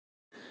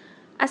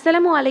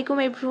Assalamualaikum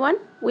everyone,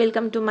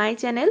 welcome to my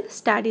channel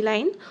Study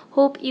Line.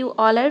 Hope you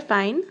all are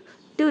fine.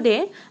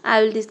 Today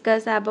I will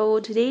discuss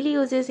about daily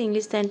uses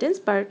English sentence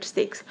part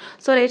 6.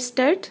 So let's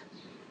start.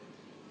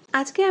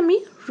 আজকে আমি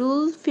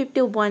rule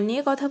 51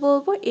 নিয়ে কথা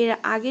বলবো। এর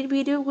আগের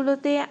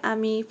ভিডিওগুলোতে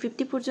আমি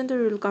 50 পর্যন্ত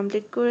রুল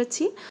কমপ্লিট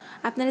করেছি।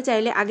 আপনারা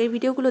চাইলে আগের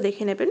ভিডিওগুলো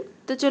দেখে নেবেন।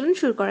 তো চলুন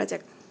শুরু করা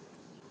যাক।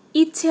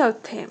 ইচ্ছে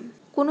অর্থে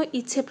কোনো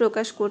ইচ্ছে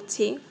প্রকাশ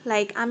করছি,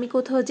 লাইক আমি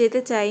কোথাও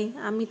যেতে চাই,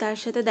 আমি তার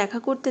সাথে দেখা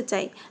করতে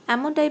চাই,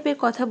 এমন টাইপের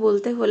কথা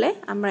বলতে হলে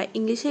আমরা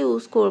ইংলিশে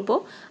ইউজ করব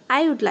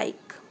আই উড লাইক।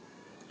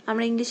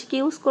 আমরা ইংলিশে কি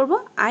ইউজ করব?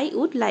 I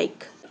would like.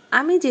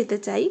 আমি যেতে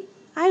চাই,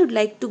 I would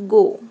like to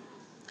go.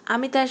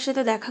 আমি তার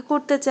সাথে দেখা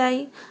করতে চাই,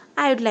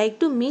 I would like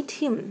to meet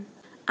him.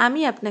 আমি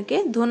আপনাকে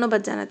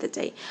ধন্যবাদ জানাতে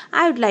চাই,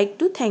 I would like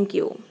to thank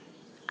you.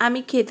 আমি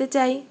খেতে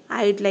চাই,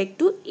 আই উড লাইক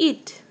টু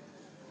ইট।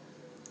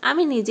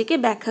 আমি নিজেকে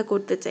ব্যাখ্যা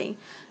করতে চাই,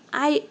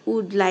 I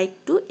would like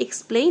to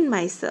explain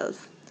myself.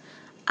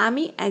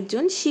 আমি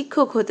একজন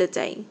শিক্ষক হতে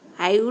চাই,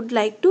 I would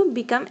like to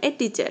become a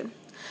teacher.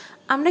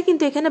 আমরা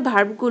কিন্তু এখানে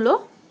ভার্বগুলো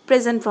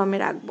প্রেজেন্ট ফর্মে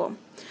রাখবো।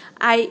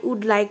 I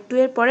would like to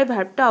এর পরে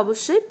ভার্বটা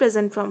অবশ্যই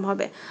প্রেজেন্ট ফর্ম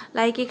হবে।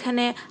 লাইক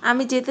এখানে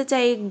আমি যেতে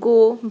চাই, গো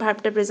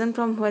ভার্বটা প্রেজেন্ট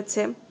ফর্ম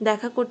হয়েছে,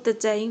 দেখা করতে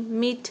চাই,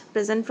 মিট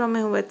প্রেজেন্ট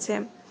ফর্মে হয়েছে,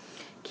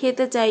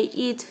 খেতে চাই,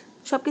 ইট,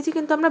 সব কিছু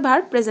কিন্তু আমরা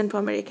ভার্ব প্রেজেন্ট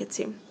ফর্মে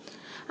রেখেছি।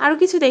 আরও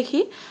কিছু দেখি,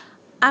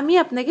 আমি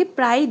আপনাকে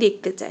প্রায়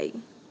দেখতে চাই,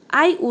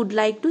 I would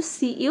like to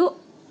see you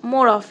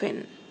more often.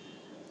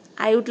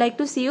 I would like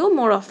to see you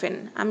more often.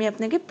 আমি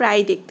আপনাকে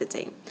প্রায় দেখতে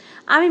চাই।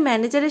 আমি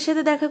ম্যানেজারের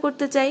সাথে দেখা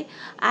করতে চাই,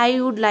 I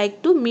would like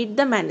to meet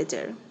the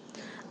manager.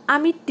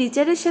 আমি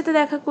টিচারের সাথে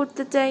দেখা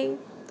করতে চাই,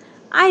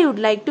 I would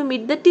like to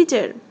meet the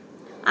teacher.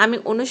 আমি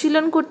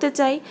অনুশীলন করতে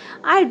চাই,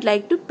 I would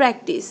like to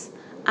practice.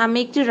 আমি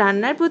একটি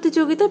রান্নার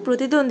প্রতিযোগিতায়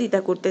প্রতিদ্বন্দ্বিতা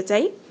করতে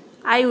চাই,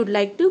 I would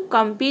like to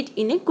compete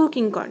in a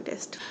cooking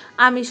contest.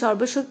 আমি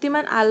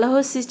সর্বশক্তিমান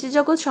আল্লাহর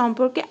সৃষ্টিজগৎ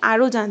সম্পর্কে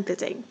আরও জানতে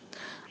চাই,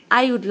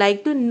 I would like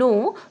to know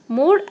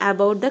more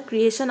about the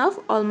creation of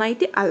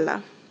Almighty Allah.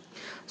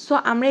 So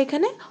আমরা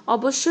এখানে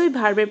অবশ্যই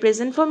ভার্বের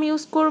প্রেজেন্ট ফর্ম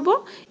ইউজ করব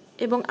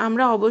এবং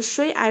আমরা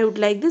অবশ্যই I would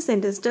like the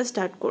সেন্টেন্সটা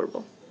স্টার্ট করব।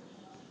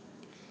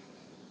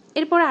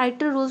 এরপর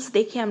আরেকটা রুলস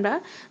দেখি আমরা,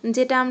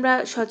 যেটা আমরা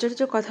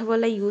সচরাচর কথা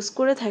বলা ইউজ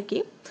করে থাকি,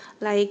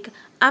 লাইক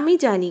আমি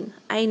জানি,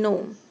 I know.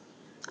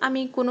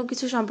 আমি কোনো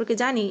কিছু সম্পর্কে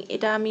জানি,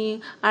 এটা আমি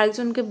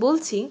আরেকজনকে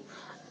বলছি,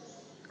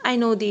 I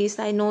know this,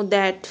 I know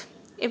that,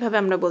 এভাবে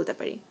আমরা বলতে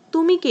পারি।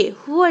 তুমি কে?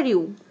 Who are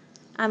you?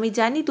 আমি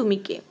জানি তুমি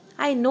কে,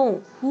 I know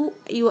who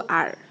you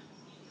are.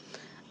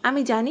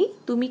 আমি জানি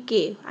তুমি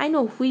কে, I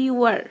know who you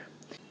are.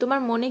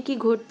 তোমার মনে কি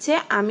ঘটছে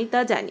আমি তা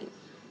জানি,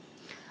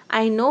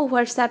 I know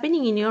what's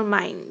happening in your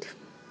mind.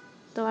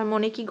 তোমার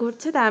মনে কি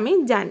ঘটছে তা আমি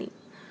জানি।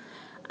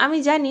 আমি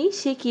জানি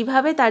সে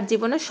কিভাবে তার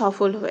জীবনে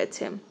সফল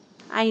হয়েছে,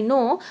 I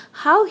know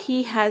how he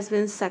has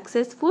been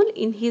successful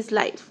in his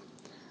life.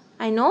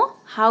 I know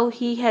how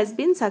he has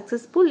been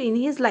successful in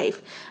his life.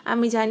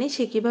 আমি জানি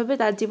সে কিভাবে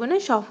তার জীবনে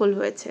সফল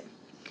হয়েছে।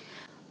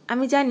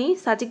 আমি জানি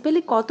সাজিক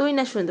ভ্যালি কতই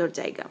না সুন্দর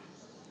জায়গা।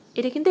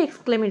 এটা কিন্তু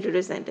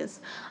exclamatory sentence.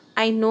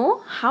 I know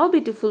how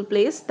beautiful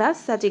place the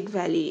Sajek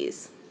valley is.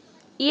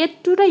 Yet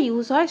টুটা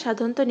ইউজ হয়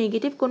সাধারণত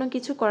নেগেটিভ কোনো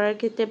কিছু করার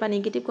ক্ষেত্রে বা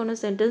নেগেটিভ কোনো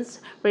সেন্টেন্স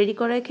রেডি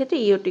করার ক্ষেত্রে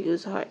ইয়েট টু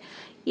ইউজ হয়।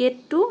 ইয়েট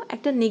টু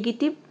একটা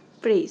নেগেটিভ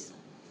ফ্রেজ।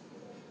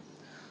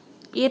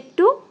 ইয়েট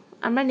টু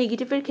আমরা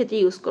নেগেটিভের ক্ষেত্রে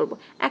ইউজ করব।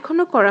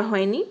 এখনও করা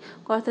হয়নি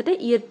কথাটা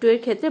ইয়েট টু এর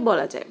ক্ষেত্রে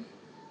বলা যায়।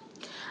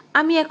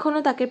 আমি এখনও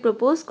তাকে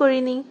প্রপোজ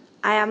করিনি,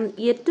 I am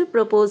yet to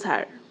propose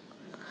her.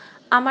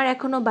 আমার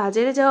এখনও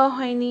বাজারে যাওয়া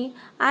হয়নি,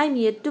 I am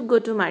yet to go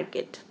to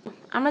market.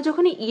 আমরা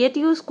যখন ইয়েট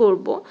ইউজ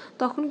করব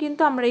তখন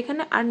কিন্তু আমরা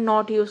এখানে আর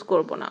নট ইউজ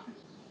করব না,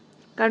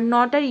 কারণ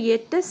নট আর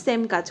ইয়েটটা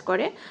সেম কাজ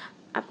করে।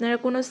 আপনারা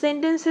কোনো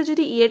সেন্টেন্সে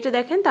যদি ইয়েট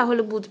দেখেন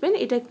তাহলে বুঝবেন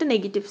এটা একটা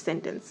নেগেটিভ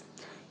সেন্টেন্স।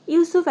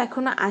 ইউসুফ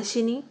এখনও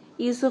আসেনি,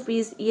 Yusuf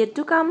is yet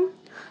to come.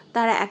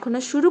 তারা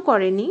এখনও শুরু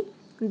করেনি,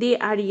 দে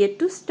আর ইয়েট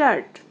টু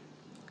স্টার্ট।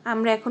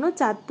 আমরা এখনও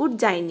চাঁদপুর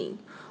যাইনি,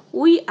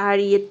 we are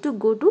yet to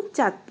go to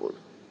Chandpur.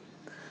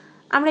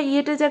 আমরা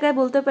ইয়েটের জায়গায়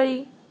বলতে পারি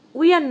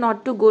we are not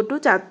to go to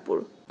Chandpur,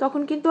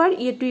 তখন কিন্তু আর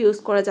ইয়েট টু ইউজ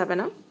করা যাবে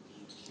না।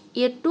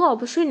 ইয়েট টু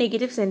অবশ্যই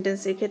নেগেটিভ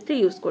সেন্টেন্সের ক্ষেত্রে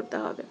ইউজ করতে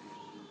হবে।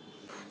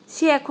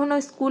 সে এখনও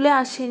স্কুলে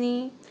আসেনি,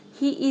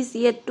 he is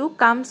yet to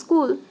come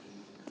school.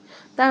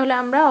 তাহলে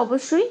আমরা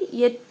অবশ্যই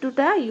ইয়েট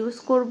টুটা ইউজ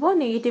করব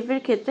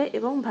নেগেটিভের ক্ষেত্রে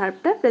এবং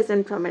ভার্বটা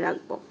প্রেজেন্ট ফর্মে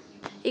রাখবো।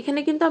 এখানে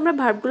কিন্তু আমরা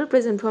ভার্বগুলো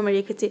প্রেজেন্ট ফর্মে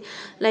রেখেছি,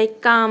 লাইক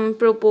কাম,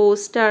 প্রপোজ,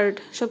 স্টার্ট,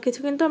 সব কিছু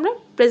কিন্তু আমরা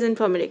প্রেজেন্ট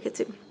ফর্মে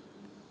রেখেছি।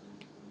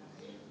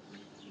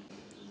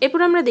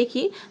 এরপর আমরা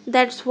দেখি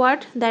দ্যাটস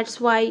হোয়াট, দ্যাটস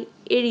ওয়াই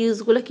এর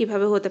ইউজগুলো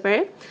কীভাবে হতে পারে।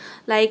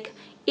 লাইক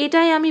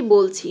এটাই আমি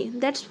বলছি,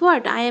 that's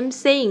what I am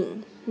saying.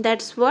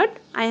 That's what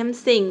I am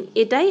saying,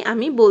 এটাই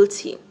আমি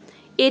বলছি।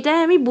 এটাই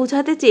আমি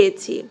বোঝাতে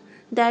চেয়েছি,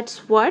 দ্যাটস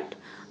হোয়াট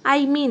আই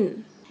মিন।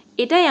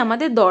 এটাই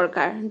আমাদের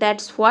দরকার,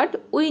 দ্যাটস হোয়াট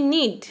উই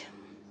নিড।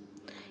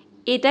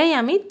 এটাই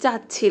আমি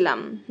চাচ্ছিলাম,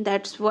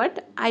 দ্যাটস হোয়াট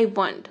আই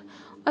ওয়ান্ট।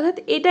 অর্থাৎ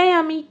এটাই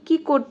আমি কি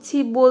করছি,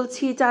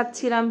 বলছি,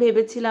 চাচ্ছিলাম,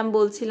 ভেবেছিলাম,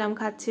 বলছিলাম,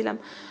 খাচ্ছিলাম,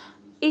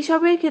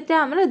 এইসবের ক্ষেত্রে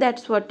আমরা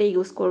দ্যাটস হোয়াটটা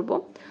ইউজ করব।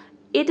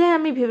 এটাই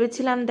আমি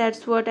ভেবেছিলাম,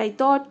 দ্যাটস হোয়াট আই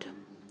থট।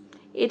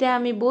 এটা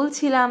আমি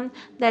বলছিলাম,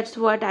 that's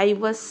what I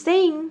was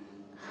saying.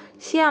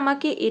 সে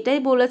আমাকে এটাই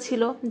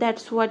বলেছিল,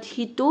 that's what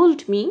he told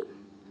me.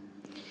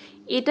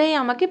 এটাই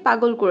আমাকে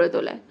পাগল করে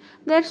তোলে,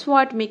 that's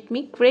what make me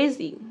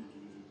crazy.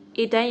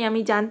 এটাই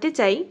আমি জানতে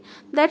চাই,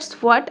 that's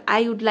what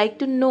I would like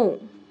to know.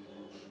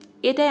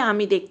 এটাই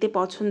আমি দেখতে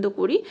পছন্দ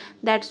করি,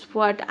 that's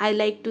what I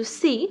like to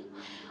C.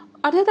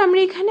 অর্থাৎ আমরা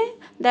এখানে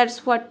দ্যাটস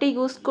হোয়াটটা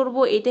ইউজ করব,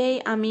 এটাই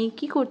আমি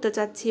কি করতে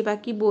চাচ্ছি বা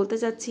কি বলতে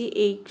চাচ্ছি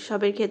এই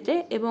সবের ক্ষেত্রে।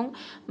 এবং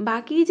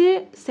বাকি যে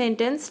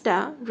সেন্টেন্সটা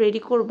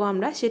রেডি করব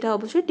আমরা, সেটা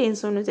অবশ্যই টেন্স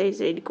অনুযায়ী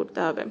রেডি করতে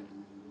হবে।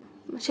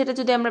 সেটা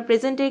যদি আমরা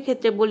প্রেজেন্টের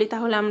ক্ষেত্রে বলি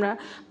তাহলে আমরা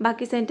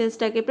বাকি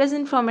সেন্টেন্সটাকে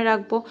প্রেজেন্ট ফর্মে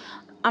রাখবো,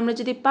 আমরা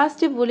যদি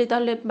পাস্টে বলি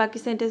তাহলে বাকি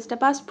সেন্টেন্সটা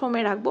পাস্ট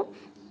ফর্মে রাখবো।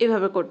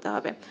 এভাবে করতে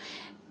হবে।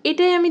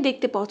 এটাই আমি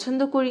দেখতে পছন্দ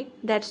করি,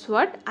 that's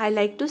what I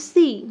like to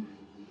C.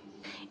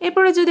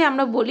 এরপরে যদি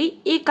আমরা বলি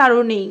এ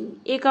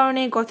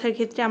কারণেই কথার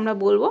ক্ষেত্রে আমরা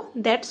বলবো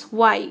দ্যাটস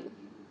ওয়াই।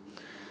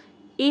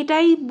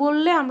 এটাই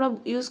বললে আমরা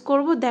ইউজ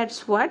করব দ্যাটস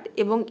হোয়াট,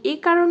 এবং এ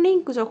কারণেই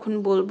যখন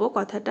বলবো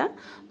কথাটা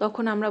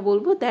তখন আমরা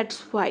বলবো দ্যাটস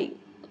ওয়াই।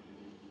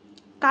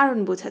 কারণ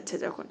বোঝাচ্ছে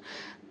যখন।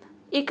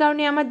 এ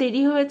কারণে আমার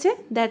দেরি হয়েছে,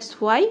 that's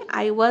why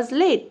I was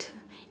late.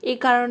 এ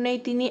কারণেই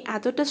তিনি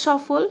এতটা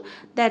সফল,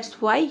 that's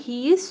why he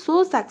is so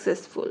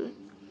successful.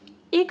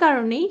 এ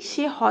কারণেই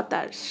সে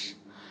হতাশ,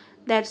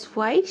 that's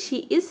why she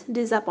is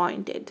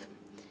disappointed.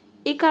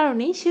 এ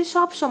কারণেই সে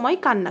সব সময়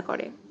কান্না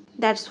করে,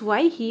 that's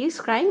why he is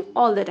crying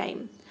all the time.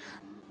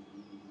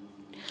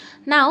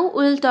 Now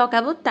will talk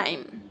about time.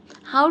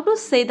 How to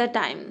say the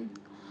time.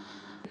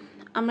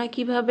 আমরা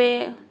কিভাবে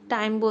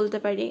টাইম বলতে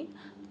পারি,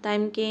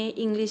 টাইমকে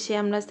ইংলিশে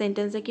আমরা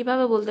সেন্টেন্সে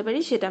কিভাবে বলতে পারি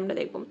সেটা আমরা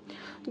দেখব।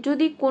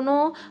 যদি কোনো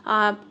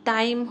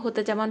টাইম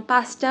হতে, যেমন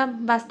 5টা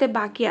বাজতে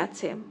বাকি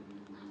আছে,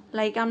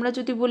 লাইক আমরা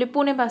যদি বলি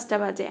 4:45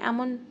 বাজে,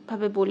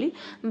 এমনভাবে বলি,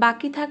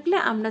 বাকি থাকলে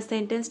আমরা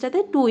সেন্টেন্সটাতে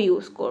টু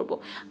ইউজ করব।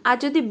 আর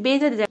যদি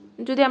বেজে যায়,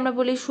 যদি আমরা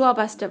বলি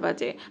 5:15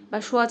 বাজে বা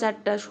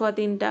 4:15,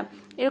 3:15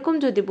 এরকম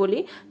যদি বলি,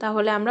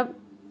 তাহলে আমরা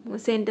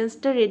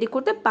সেন্টেন্সটা রেডি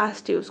করতে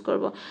পাস্ট ইউজ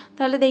করব।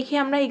 তাহলে দেখি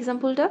আমরা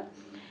এক্সাম্পলটা।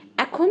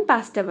 এখন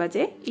 5টা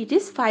বাজে, ইট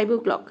ইজ 5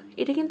 o'clock।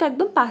 এটা কিন্তু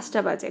একদম 5টা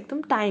বাজে, একদম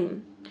টাইম।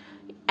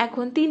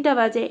 এখন 3টা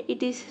বাজে,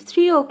 ইট ইজ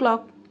 3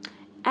 o'clock।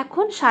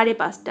 এখন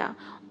 5:30,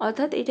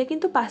 অর্থাৎ এটা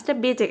কিন্তু 5টা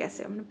বেজে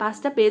গেছে,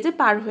 5টা বেজে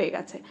পার হয়ে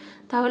গেছে।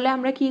 তাহলে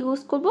আমরা কি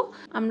ইউজ করব?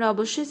 আমরা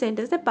অবশ্যই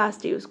সেন্টেন্সে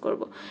পাস্ট ইউজ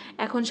করব।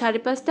 এখন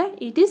 5:30,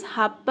 ইট ইজ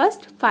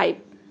 5:30।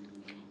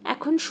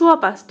 এখন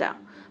 5:15,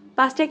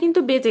 5টা কিন্তু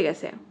বেজে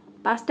গেছে,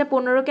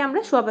 5:15কে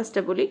আমরা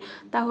 5:15 বলি,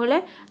 তাহলে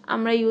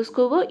আমরা ইউজ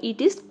করব ইট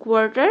ইজ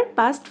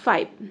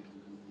 5:15।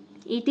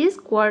 ইট ইজ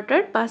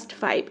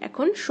 5:15,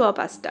 এখন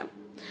 5:15।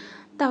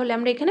 তাহলে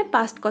আমরা এখানে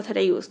পাস্ট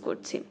কথাটা ইউজ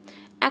করছি।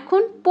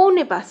 এখন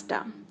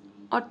 4:45,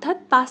 অর্থাৎ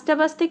 5টা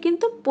বাজতে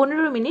কিন্তু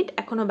 15 মিনিট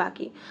এখনো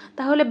বাকি।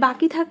 তাহলে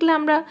বাকি থাকলে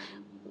আমরা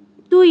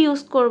টু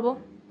ইউজ করব।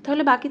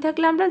 তাহলে বাকি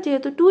থাকলে আমরা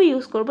যেহেতু টু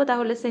ইউজ করব,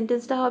 তাহলে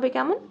সেন্টেন্সটা হবে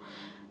কেমন?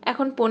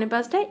 এখন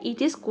 4:45, ইট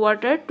ইজ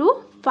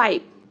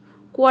 4:45।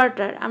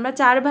 কোয়ার্টার, আমরা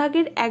 4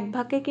 ভাগের 1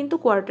 ভাগকে কিন্তু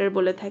কোয়ার্টার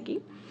বলে থাকি।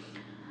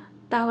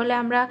 তাহলে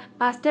আমরা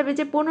 5টা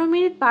বেজে 15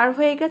 মিনিট পার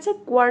হয়ে গেছে,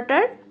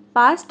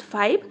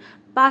 5:15।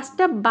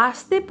 5টা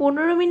বাজতে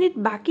 15 মিনিট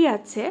বাকি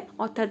আছে,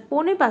 অর্থাৎ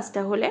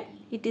 4:45 হলে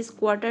ইট ইজ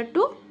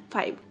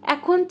 4:45।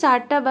 এখন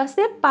 4টা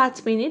বাজতে 5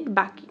 মিনিট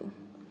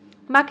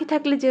বাকি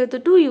থাকলে যেহেতু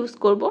টু ইউজ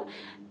করব,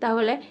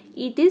 তাহলে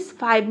ইট ইজ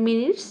 5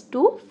 minutes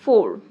to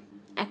 4।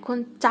 এখন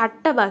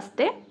 4টা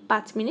বাজতে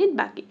 5 মিনিট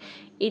বাকি,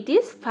 ইট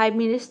ইজ 5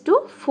 minutes to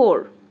 4।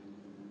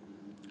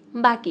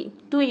 বাকি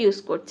টু ইউজ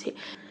করছি।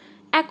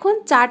 এখন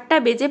 4টা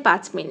বেজে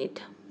 5 মিনিট,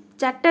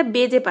 4টা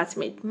বেজে 5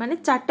 মিনিট মানে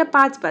 4টা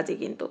 5 বাজে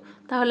কিন্তু,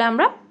 তাহলে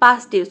আমরা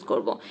পাস্ট ইউজ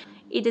করব,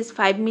 ইট ইজ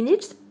 5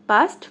 minutes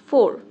past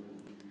 4।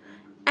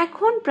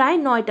 এখন প্রায়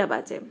 9টা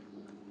বাজে,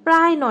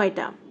 প্রায়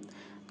 9টা।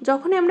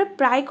 যখনই আমরা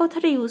প্রায়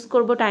কথাটা ইউজ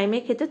করব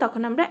টাইমের ক্ষেত্রে,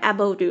 তখন আমরা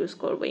অ্যাবাউট ইউজ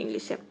করব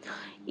ইংলিশে।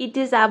 It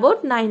is about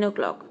 9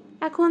 o'clock।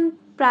 এখন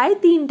প্রায়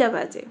 3টা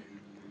বাজে,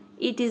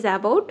 ইট ইজ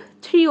অ্যাবাউট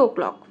 3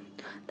 o'clock।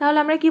 তাহলে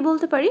আমরা কি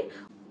বলতে পারি?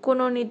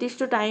 কোনো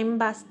নির্দিষ্ট টাইম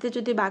বাজতে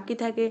যদি বাকি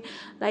থাকে,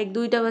 লাইক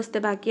 2টা বাজতে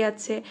বাকি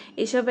আছে,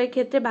 এসবের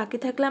ক্ষেত্রে বাকি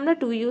থাকলে আমরা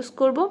টু ইউজ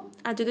করব।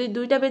 আর যদি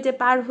 2টা বেজে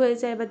পার হয়ে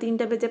যায় বা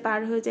 3টা বেজে পার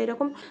হয়ে যায়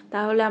এরকম,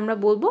 তাহলে আমরা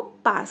বলবো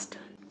পাস্ট।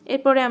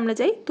 এরপরে আমরা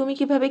যাই, তুমি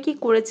কিভাবে কি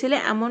করেছিলে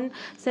এমন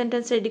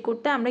সেন্টেন্স রেডি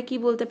করতে। আমরা কি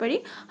বলতে পারি?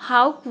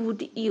 How could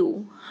you.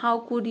 How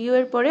could you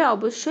এর পরে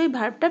অবশ্যই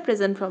ভার্বটা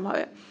প্রেজেন্ট ফর্ম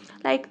হবে।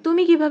 লাইক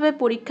তুমি কিভাবে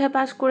পরীক্ষায়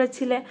পাস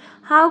করেছিলে,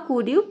 how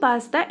could you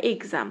pass the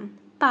exam.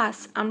 Pass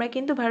আমরা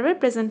কিন্তু ভার্বের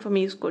প্রেজেন্ট ফর্ম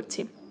ইউজ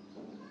করছি।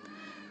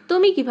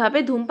 তুমি কিভাবে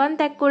ধূমপান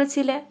ত্যাগ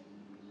করেছিলে,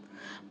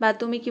 বা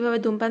তুমি কিভাবে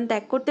ধূমপান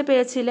ত্যাগ করতে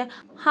পেরেছিলে,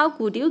 how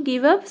could you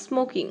give up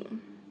smoking.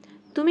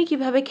 তুমি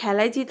কিভাবে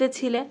খেলায়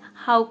জিতেছিলে,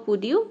 how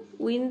could you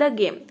win the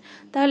game.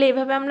 তাহলে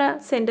এভাবে আমরা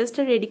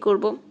সেন্টেন্সটা রেডি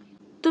করব।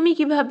 তুমি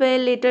কিভাবে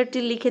লেটারটি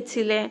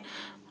লিখেছিলে,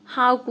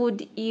 how could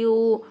you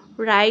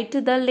write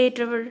the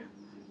letter.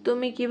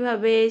 তুমি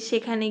কিভাবে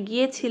সেখানে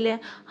গিয়েছিলে,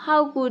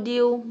 হাউ কুড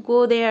ইউ গো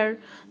দেয়ার।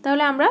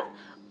 তাহলে আমরা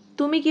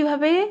তুমি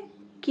কিভাবে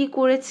কি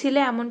করেছিলে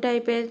এমন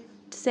টাইপের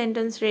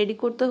সেন্টেন্স রেডি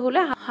করতে হলে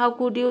হাউ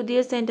কুড ইউ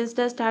দিয়ে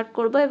সেন্টেন্সটা স্টার্ট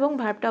করব এবং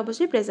ভার্বটা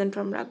অবশ্যই প্রেজেন্ট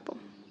ফর্ম রাখবো।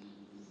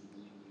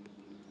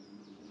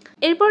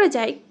 এরপরে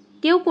যাই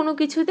কেউ কোনো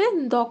কিছুতে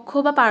দক্ষ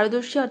বা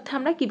পারদর্শী অর্থে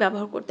আমরা কি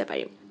ব্যবহার করতে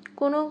পারি।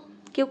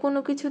 কেউ কোনো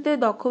কিছুতে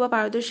দক্ষ বা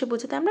পারদর্শী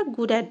বোঝাতে আমরা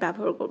গুড অ্যাট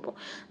ব্যবহার করব।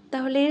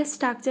 তাহলে এর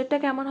স্ট্রাকচারটা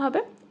কেমন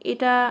হবে?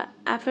 এটা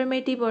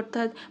অ্যাফার্মেটিভ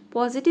অর্থাৎ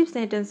পজিটিভ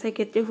সেন্টেন্সের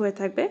ক্ষেত্রে হয়ে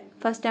থাকবে।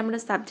 ফার্স্টে আমরা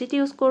সাবজেক্ট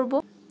ইউজ করব,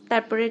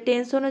 তারপরে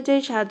টেন্স অনুযায়ী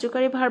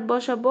সাহায্যকারী ভার্ব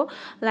বসাবো,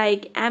 like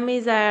am,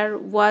 is, R,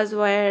 was,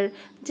 war,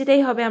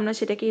 যেটাই হবে আমরা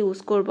সেটাকে ইউজ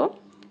করব।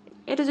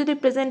 এটা যদি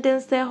প্রেজেন্ট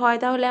টেন্সে হয়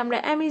তাহলে আমরা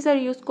অ্যাম, ইজ, আর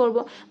ইউজ করব,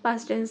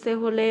 পাস্ট টেন্সে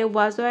হলে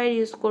ওয়াজ, ওয়ার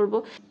ইউজ করব।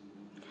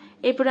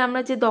 এরপরে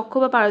আমরা যে দক্ষ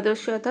বা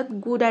পারদর্শী অর্থাৎ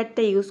গুড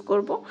অ্যাটটা ইউজ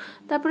করব।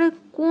 তারপরে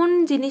কোন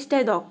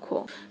জিনিসটায় দক্ষ,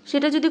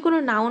 সেটা যদি কোনো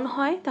নাউন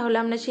হয় তাহলে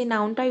আমরা সেই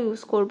নাউনটা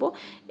ইউজ করব,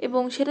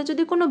 এবং সেটা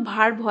যদি কোনো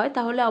ভার্ব হয়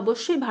তাহলে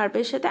অবশ্যই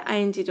ভার্বের সাথে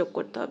আইএনজি যোগ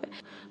করতে হবে,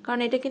 কারণ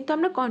এটা কিন্তু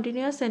আমরা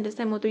কন্টিনিউয়াস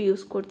সেন্টেন্সের মতো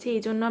ইউজ করছি।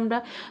 এই জন্য আমরা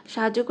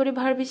সাহায্যকারী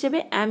ভার্ব হিসেবে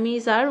অ্যাম,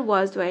 is, R,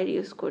 was, war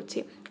use করছি।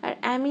 আর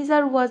অ্যাম, ইজ,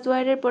 আর, ওয়াজ,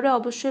 ওয়ারের পরে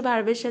অবশ্যই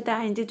ভার্বের সাথে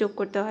আইএনজি যোগ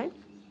করতে হয়।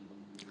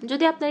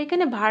 যদি আপনার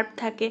এখানে ভার্ব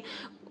থাকে,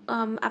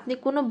 আপনি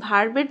কোনো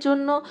ভার্বের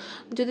জন্য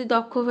যদি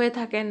দক্ষ হয়ে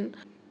থাকেন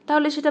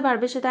তাহলে সেটা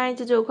ভার্বের সাথে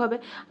আইএনজি যোগ হবে।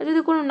 আর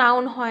যদি কোনো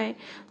নাউন হয়,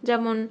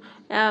 যেমন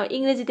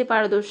ইংরেজিতে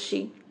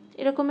পারদর্শী,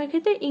 এরকমের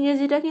ক্ষেত্রে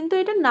ইংরেজিটা কিন্তু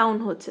এটা নাউন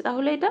হচ্ছে,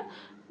 তাহলে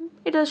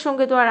এটার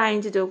সঙ্গে তো আর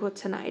আইএনজি যোগ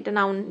হচ্ছে না, এটা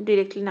নাউন,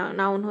 ডিরেক্টলি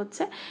নাউন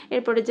হচ্ছে।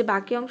 এরপরে যে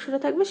বাকি অংশটা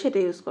থাকবে সেটা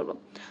ইউজ করব।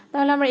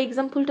 তাহলে আমরা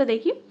এক্সাম্পলটা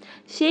দেখি।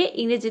 সে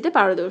ইংরেজিতে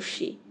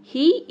পারদর্শী,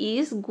 he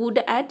is good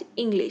at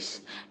English.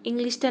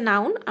 ইংলিশটা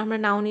নাউন, আমরা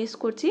নাউন ইউজ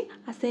করছি।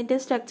 আর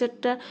সেন্টেন্স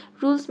স্ট্রাকচারটা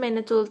রুলস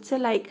মেনে চলছে,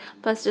 লাইক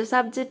ফার্স্টে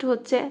সাবজেক্ট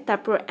হচ্ছে,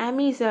 তারপর অ্যাম,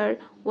 ইজ, আর,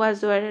 ওয়াজ,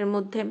 ওয়ারের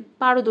মধ্যে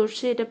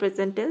পারদর্শী, এটা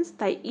প্রেজেন্ট টেন্স,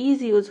 তাই ইজ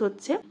ইউজ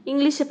হচ্ছে।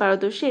 ইংলিশে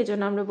পারদর্শী, এই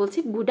জন্য আমরা বলছি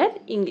গুড অ্যাট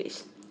ইংলিশ।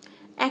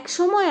 এক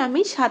সময়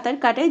আমি সাঁতার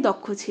কাটায়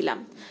দক্ষ ছিলাম।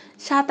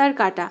 সাঁতার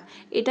কাটা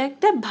এটা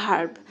একটা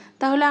ভার্ব,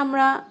 তাহলে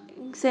আমরা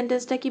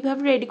সেন্টেন্সটা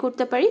কিভাবে রেডি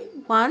করতে পারি?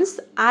 ওয়ান্স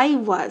আই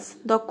ওয়াজ,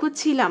 দক্ষ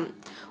ছিলাম।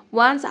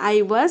 Once I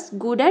was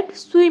good at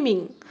swimming,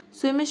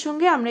 সুইমের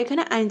সঙ্গে আমরা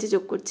এখানে আইএনজি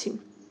যোগ করছি,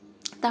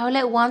 তাহলে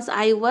once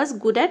I was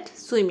good at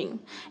swimming,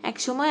 এক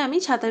সময় আমি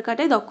সাঁতার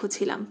কাটায় দক্ষ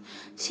ছিলাম।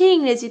 সে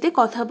ইংরেজিতে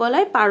কথা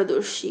বলায়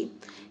পারদর্শী,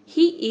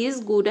 he is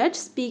good at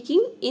speaking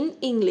in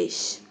English.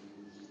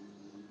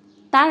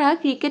 তারা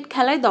ক্রিকেট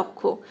খেলায় দক্ষ,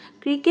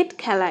 ক্রিকেট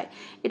খেলায়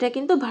এটা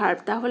কিন্তু ভার্ব,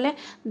 তাহলে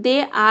দে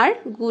আর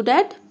গুড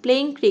অ্যাট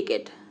প্লেইং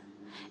ক্রিকেট।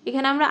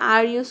 এখানে আমরা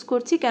আর ইউজ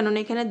করছি কেননা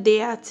এখানে দে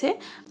আছে,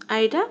 আর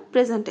এটা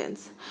প্রেজেন্ট টেন্স।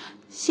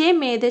 সে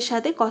মেয়েদের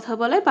সাথে কথা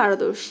বলায়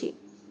পারদর্শী,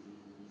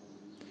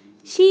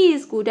 she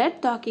is good at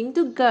talking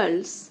to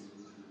girls,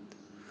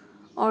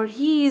 or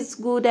he is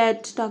good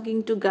at talking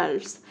to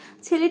girls.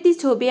 ছেলেটি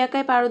ছবি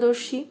আঁকায়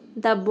পারদর্শী,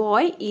 the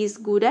boy is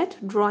good at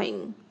drawing.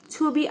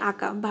 ছবি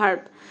আঁকা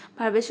ভার্ব,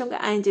 ভার্বের সঙ্গে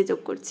আইএনজি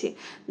যোগ করছি,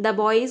 the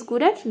boy is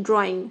good at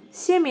drawing.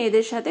 সে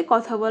মেয়েদের সাথে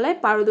কথা বলায়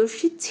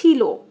পারদর্শী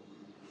ছিল।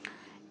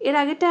 এর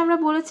আগেটা আমরা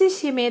বলেছি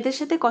সে মেয়েদের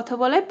সাথে কথা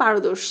বলায়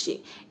পারদর্শী,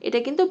 এটা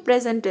কিন্তু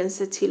প্রেজেন্ট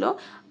টেন্সে ছিল।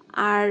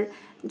 আর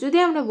যদি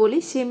আমরা বলি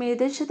সে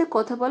মেয়েদের সাথে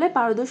কথা বলায়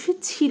পারদর্শী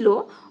ছিল,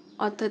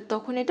 অর্থাৎ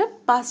তখন এটা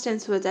পাস্ট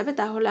টেন্স হয়ে যাবে,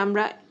 তাহলে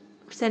আমরা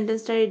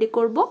সেন্টেন্সটা রেডি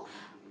করব।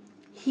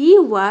 হি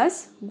was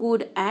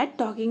good at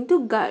talking to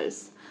girls,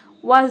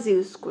 was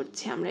use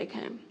করছি আমরা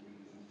এখানে।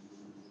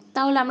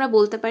 তাহলে আমরা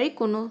বলতে পারি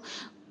কোনো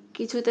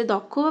কিছুতে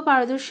দক্ষ বা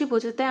পারদর্শী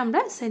বোঝাতে আমরা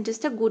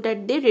সেন্টেন্সটা গুড অ্যাট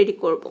দিয়ে রেডি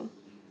করব,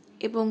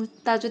 এবং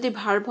তা যদি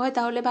ভার্ব হয়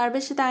তাহলে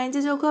ভার্বের সাথে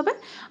আইএনজি যোগ হবে,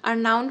 আর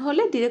নাউন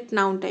হলে ডিরেক্ট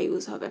নাউনটা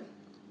ইউজ হবে।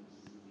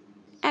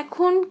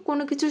 এখন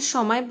কোনো কিছুর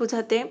সময়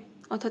বোঝাতে,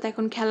 অর্থাৎ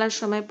এখন খেলার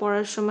সময়,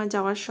 পড়ার সময়,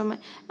 যাওয়ার সময়,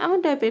 এমন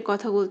টাইপের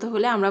কথা বলতে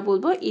হলে আমরা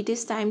বলবো ইট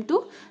ইজ টাইম টু,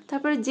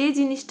 তারপরে যে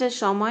জিনিসটার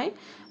সময়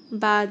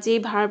বা যে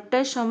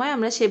ভার্বটার সময়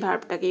আমরা সেই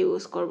ভার্বটাকে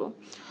ইউজ করব।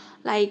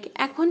 লাইক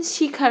এখন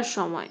শেখার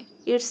সময়,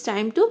 ইটস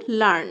টাইম টু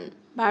লার্ন,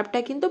 ভার্বটা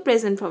কিন্তু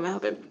প্রেজেন্ট ফর্মে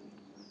হবে।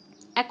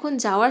 এখন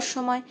যাওয়ার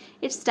সময়,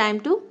 ইটস টাইম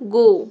টু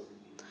গো।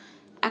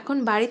 এখন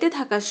বাড়িতে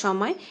থাকার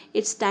সময়,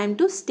 it's time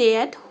to stay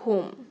at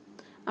home,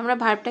 আমরা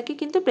ভার্বটাকে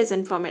কিন্তু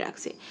প্রেজেন্ট ফর্মে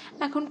রাখছি।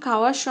 এখন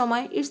খাওয়ার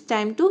সময়, ইটস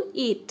টাইম টু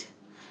ইট।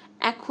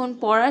 এখন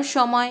পড়ার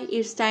সময়,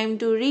 ইটস টাইম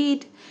টু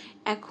রিড।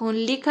 এখন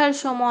লেখার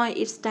সময়,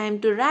 ইটস টাইম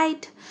টু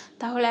রাইট।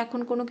 তাহলে এখন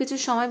কোনো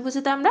কিছুর সময়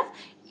বোঝাতে আমরা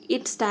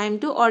it's time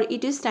to or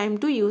it is time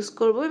to use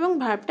করব এবং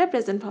ভার্বটা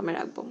প্রেজেন্ট ফর্মে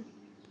রাখব।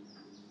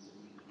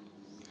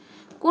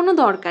 কোনো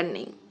দরকার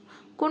নেই,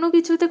 কোনো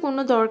কিছুতে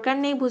কোনো দরকার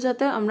নেই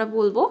বোঝাতে আমরা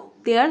বলবো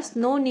দেয়ারস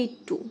নো নিড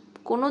টু,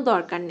 কোনো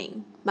দরকার নেই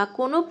বা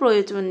কোনো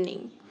প্রয়োজন নেই,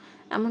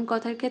 এমন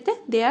কথার ক্ষেত্রে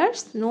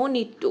দেয়ারস নো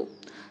নিড টু।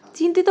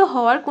 চিন্তিত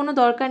হওয়ার কোনো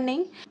দরকার নেই,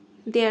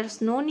 there's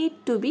no need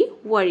to B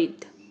worried.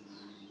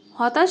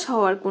 হতাশ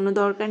হওয়ার কোনো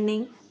দরকার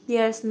নেই,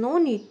 there's no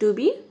need to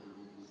be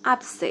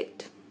upset.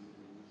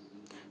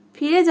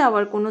 ফিরে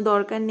যাওয়ার কোনো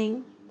দরকার নেই,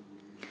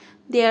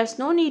 there's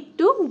no need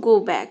to go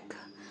back.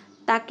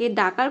 তাকে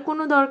ডাকার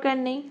কোনো দরকার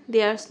নেই,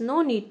 there's no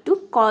need to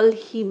call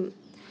him.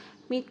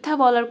 মিথ্যা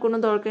বলার কোনো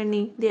দরকার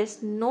নেই, there's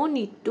no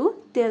need to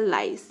tell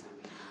lies.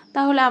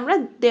 তাহলে আমরা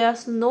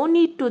দেয়ারস নো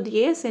নিড টু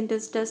দিয়ে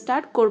সেন্টেন্সটা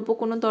স্টার্ট করব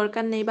কোনো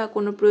দরকার নেই বা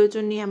কোনো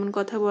প্রয়োজন নেই এমন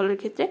কথা বলার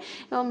ক্ষেত্রে,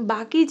 এবং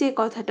বাকি যে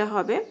কথাটা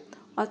হবে,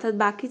 অর্থাৎ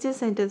বাকি যে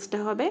সেন্টেন্সটা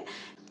হবে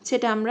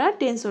সেটা আমরা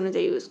টেন্স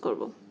অনুযায়ী ইউজ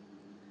করব।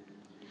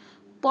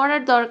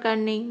 পড়ার দরকার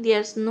নেই,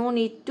 there's no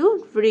need to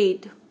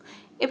read.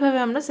 এভাবে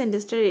আমরা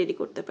সেন্টেন্সটা রেডি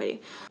করতে পারি।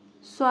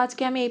 সো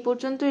আজকে আমি এই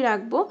পর্যন্তই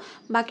রাখবো,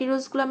 বাকি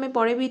রুলসগুলো আমি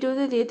পরে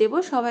ভিডিওতে দিয়ে দেবো।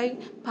 সবাই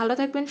ভালো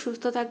থাকবেন,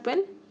 সুস্থ থাকবেন,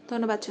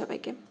 ধন্যবাদ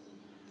সবাইকে।